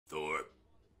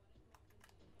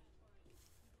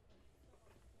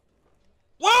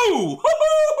Ooh!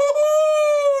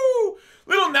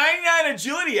 Little 99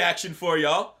 agility action for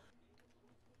y'all.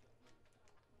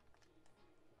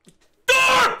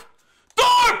 Thorpe!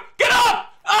 Thorpe! Get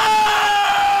up! Oh!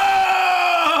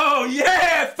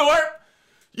 Yeah, Thorpe!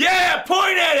 Yeah,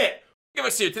 point at it!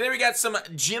 Here. Today we got some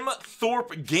Jim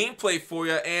Thorpe gameplay for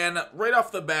you, and right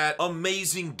off the bat,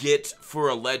 amazing get for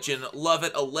a legend. Love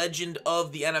it. A legend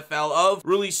of the NFL, of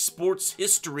really sports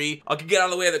history. I can get out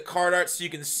of the way of the card art so you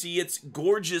can see its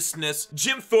gorgeousness.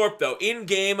 Jim Thorpe, though, in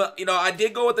game, you know, I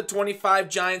did go with the 25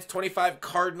 Giants, 25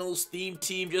 Cardinals theme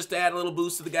team just to add a little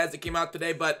boost to the guys that came out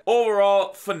today, but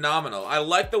overall, phenomenal. I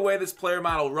like the way this player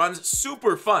model runs.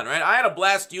 Super fun, right? I had a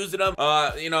blast using them.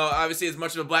 You know, obviously as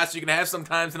much of a blast you can have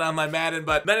sometimes in online Madden,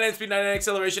 but 99 speed, 99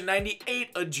 acceleration, 98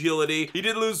 agility. He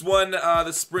did lose one,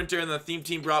 the sprinter, and the theme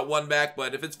team brought one back,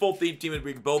 but if it's full theme team, it'd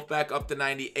bring both back up to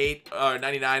 98 or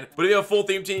 99. But if you have a full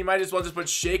theme team, you might just want to just put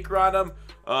Shaker on them,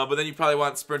 but then you probably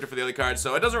want sprinter for the other card,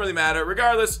 so it doesn't really matter.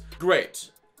 Regardless, great.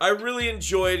 I really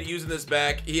enjoyed using this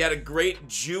back. He had a great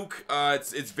juke.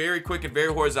 It's very quick and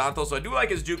very horizontal, so I do like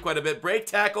his juke quite a bit. Break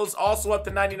tackles also up to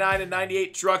 99 and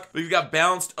 98 truck. We've got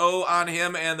balanced O on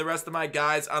him and the rest of my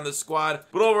guys on the squad.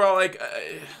 But overall, like,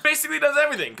 basically does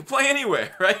everything. Can play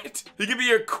anywhere, right? He can be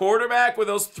your quarterback with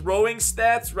those throwing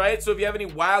stats, right? So if you have any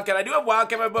Wildcat, I do have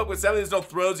Wildcat in my book, but sadly there's no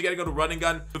throws. You gotta go to running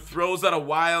gun. The throws out of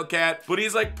Wildcat, but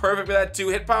he's like perfect for that too.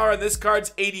 Hit power on this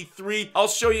card's 83. I'll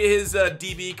show you his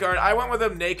DB card. I went with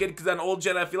him naked because on old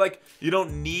gen I feel like you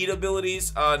don't need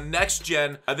abilities. Next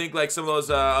gen I think like some of those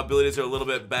abilities are a little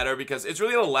bit better because it's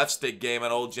really a left stick game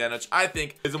on old gen, which I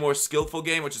think is a more skillful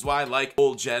game, which is why I like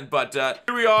old gen. But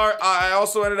here we are. I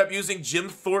also ended up using Jim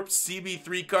Thorpe's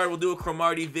CB3 card. We'll do a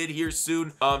Cromartie vid here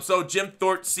soon. So Jim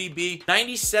Thorpe CB,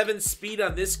 97 speed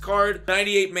on this card,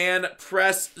 98 man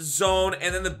press zone,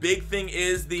 and then the big thing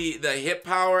is the hit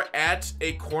power at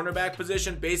a cornerback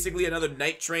position, basically another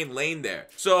night train lane there.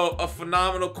 So a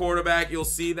phenomenal quarterback. You'll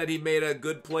see that he made a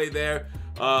good play there.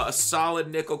 A solid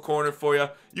nickel corner for you.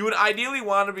 You would ideally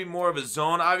want to be more of a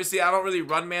zone. Obviously, I don't really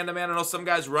run man-to-man. I know some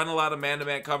guys run a lot of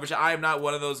man-to-man coverage. I am not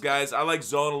one of those guys. I like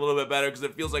zone a little bit better because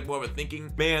it feels like more of a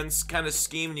thinking man's kind of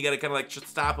scheme, and you got to kind of like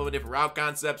stop them with different route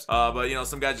concepts. But, you know,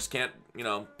 some guys just can't, you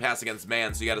know, pass against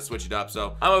man, so you got to switch it up.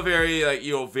 So I'm a very, like,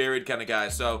 you know, varied kind of guy.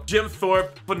 So Jim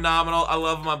Thorpe, phenomenal. I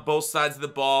love him on both sides of the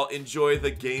ball. Enjoy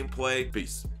the gameplay.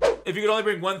 Peace. If you could only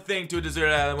bring one thing to a desert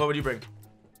island, what would you bring?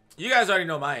 You guys already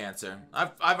know my answer.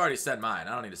 I've already said mine.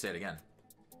 I don't need to say it again.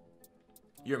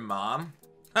 Your mom?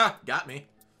 Ha! Got me.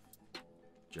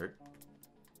 Jerk.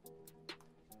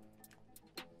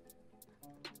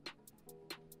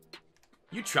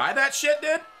 You tried that shit,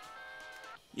 dude?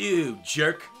 You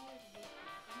jerk.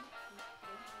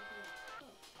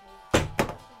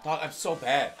 Dog, I'm so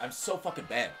bad. I'm so fucking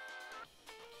bad.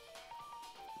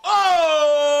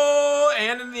 Oh!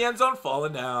 And in the end zone,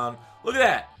 falling down. Look at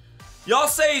that. Y'all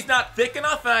say he's not thick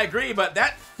enough, and I agree, but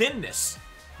that thinness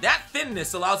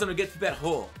allows him to get through that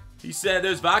hole. He said,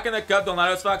 there's vodka in the cup, don't let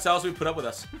us Fox, how else we put up with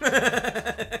us.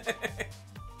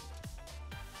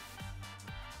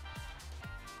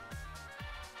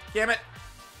 Damn it.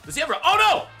 Does he have route? Oh,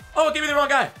 no! Oh, it gave me the wrong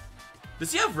guy.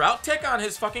 Does he have route tech on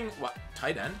his fucking, what,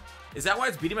 tight end? Is that why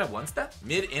it's beating him at one step?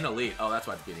 Mid in elite. Oh, that's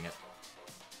why it's beating it.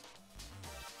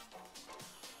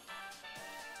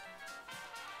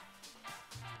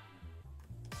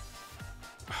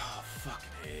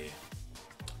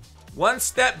 One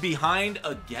step behind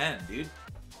again, dude.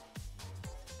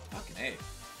 Fucking A.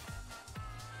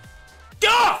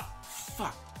 Gah!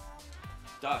 Fuck.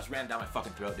 Dog just ran down my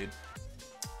fucking throat, dude.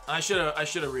 I should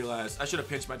have realized. I should have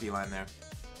pinched my D-line there.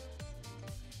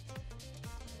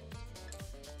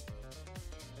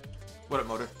 What up,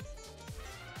 motor?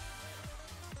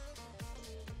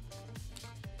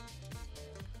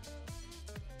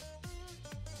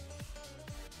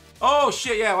 Oh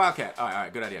shit, yeah, Wildcat.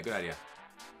 Alright, good idea, good idea.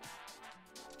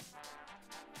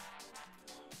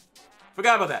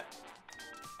 Forgot about that.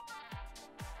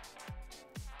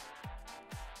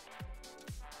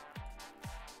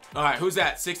 Alright, who's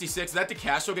that? 66. Is that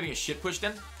DeCastro getting his shit pushed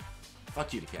in?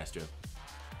 Fuck you, DeCastro.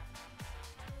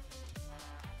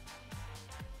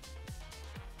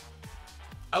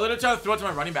 I literally tried to throw it to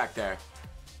my running back there.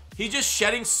 He's just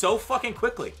shedding so fucking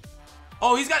quickly.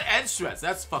 Oh, he's got edge threats.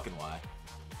 That's fucking why.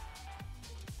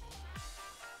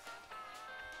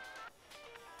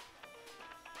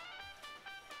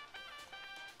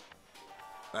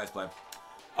 Nice play.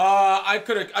 I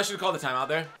should have called the timeout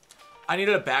there. I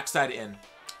needed a backside in.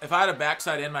 If I had a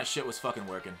backside in, my shit was fucking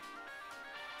working.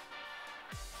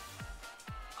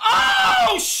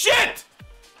 Oh, shit!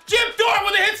 Jim Thorpe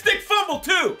with a hit stick fumble,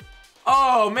 too!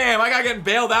 Oh, man, my guy getting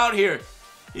bailed out here.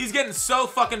 He's getting so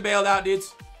fucking bailed out,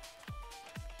 dudes.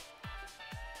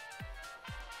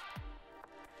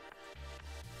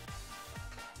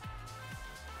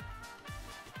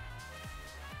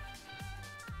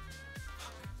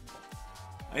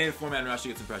 I need a 4-man rush to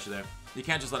get some pressure there. You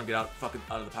can't just let him get out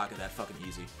of the pocket that fucking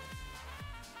easy.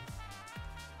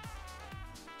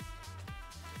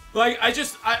 Like,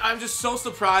 I'm just so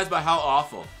surprised by how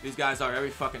awful these guys are every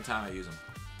fucking time I use them.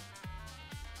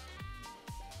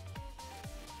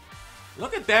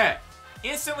 Look at that.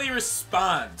 Instantly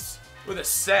responds with a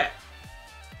set.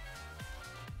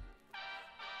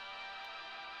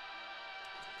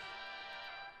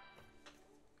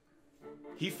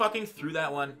 He fucking threw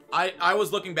that one. I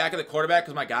was looking back at the quarterback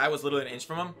because my guy was literally an inch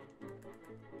from him.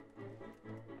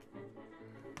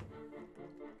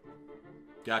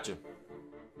 Gotcha.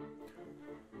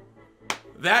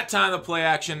 That time the play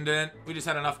action didn't. We just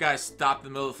had enough guys stop in the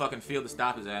middle of the fucking field to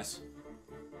stop his ass.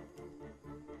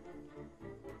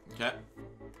 Okay.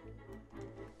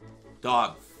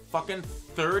 Dog. Fucking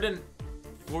 3rd and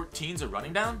 14's a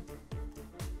running down?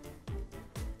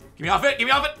 Get me off it! Get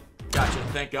me off it! Gotcha.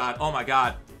 Thank God. Oh my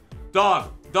God.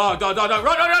 Dog. Dog. Dog. Dog. Dog.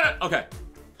 Run. Run. Run. Okay.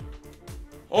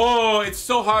 Oh, it's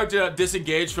so hard to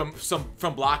disengage from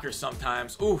blockers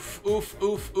sometimes. Oof. Oof.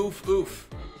 Oof. Oof. Oof.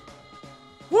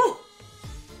 Woo.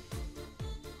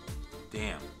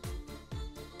 Damn.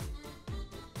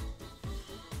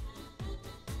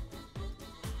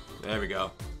 There we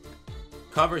go.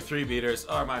 Cover 3 beaters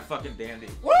are my fucking dandy.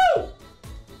 Woo!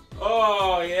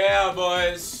 Oh, yeah,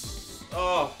 boys.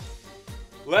 Oh.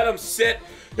 Let them sit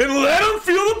and let them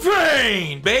feel the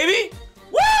pain, baby.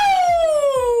 Woo!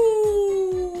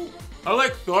 I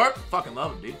like Thorpe. Fucking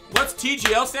love him, dude. What's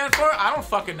TGL stand for? I don't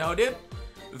fucking know, dude.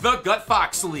 The Gut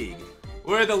Fox League.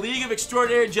 Where the League of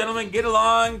Extraordinary Gentlemen get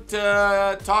along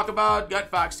to talk about Gut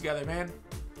Fox together, man.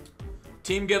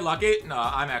 Team Get Lucky? No,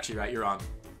 I'm actually right. You're wrong.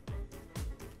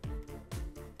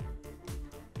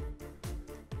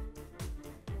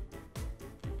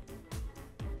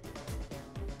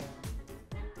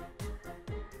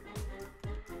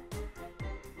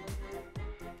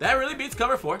 That really beats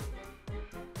cover 4.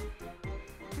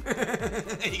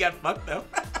 You got fucked though.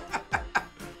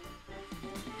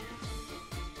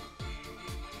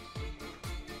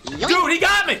 Dude, he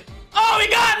got me! Oh, he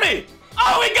got me!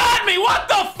 Oh, he got me! What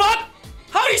the fuck?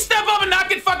 How did he step up and not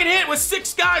get fucking hit with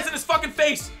 6 guys in his fucking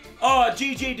face? Oh,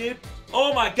 GG, dude.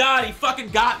 Oh my God, he fucking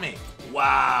got me.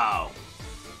 Wow.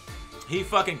 He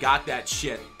fucking got that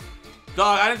shit.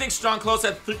 Dog, I didn't think Strong Close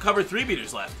had cover 3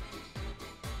 beaters left.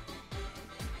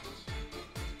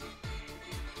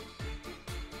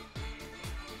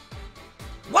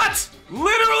 What?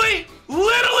 Literally,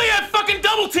 I fucking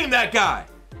double teamed that guy.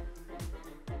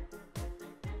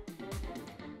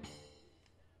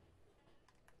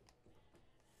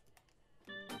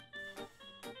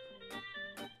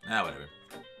 Ah, whatever.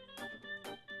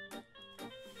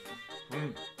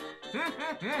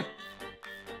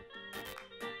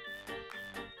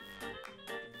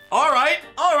 All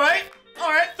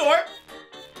right, Thorpe.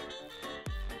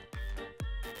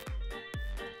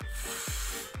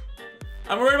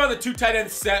 I'm worried about the 2 tight end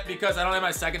set because I don't have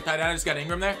my second tight end. I just got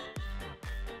Ingram there.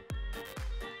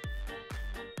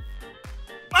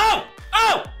 Oh!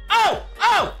 Oh! Oh!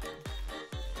 Oh!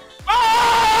 Oh!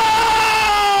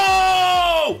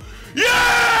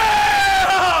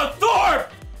 Yeah!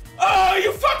 Thorpe! Oh,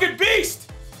 you fucking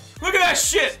beast! Look at that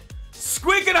shit.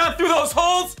 Squeaking on through those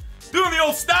holes. Doing the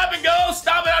old stop and go.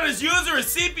 Stopping out his user,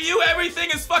 his CPU. Everything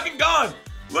is fucking gone.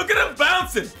 Look at him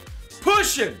bouncing.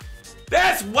 Pushing.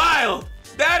 That's wild.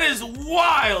 That is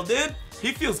wild, dude.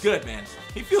 He feels good, man.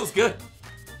 He feels good.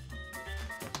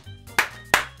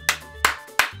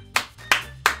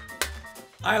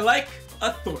 I like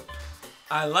a Thorpe.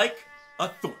 I like a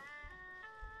Thorpe.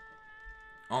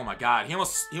 Oh my God, he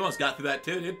almost got through that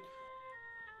too, dude.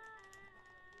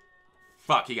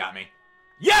 Fuck, he got me.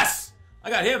 Yes! I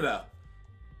got him though.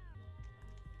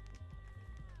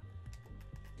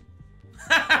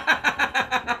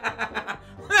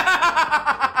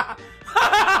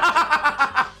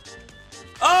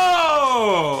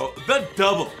 Oh, the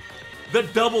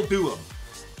double duo,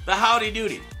 the howdy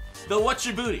doody, the what's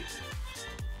your booty.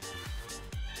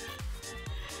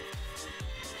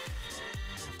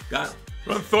 Got him.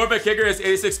 Run Thorpe at kicker has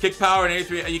 86 kick power and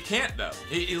 83. You can't though.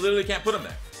 You literally can't put him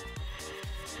there.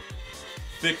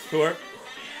 Thick Thorpe.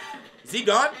 Is he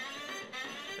gone?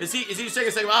 Is he just taking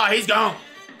a second? Oh, he's gone.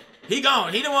 He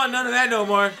gone. He didn't want none of that no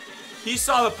more. He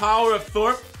saw the power of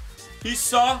Thorpe. He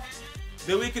saw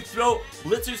that we could throw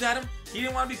blitzers at him. He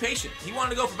didn't want to be patient. He wanted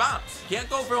to go for bombs. You can't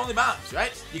go for only bombs,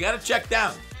 right? You got to check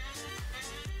down.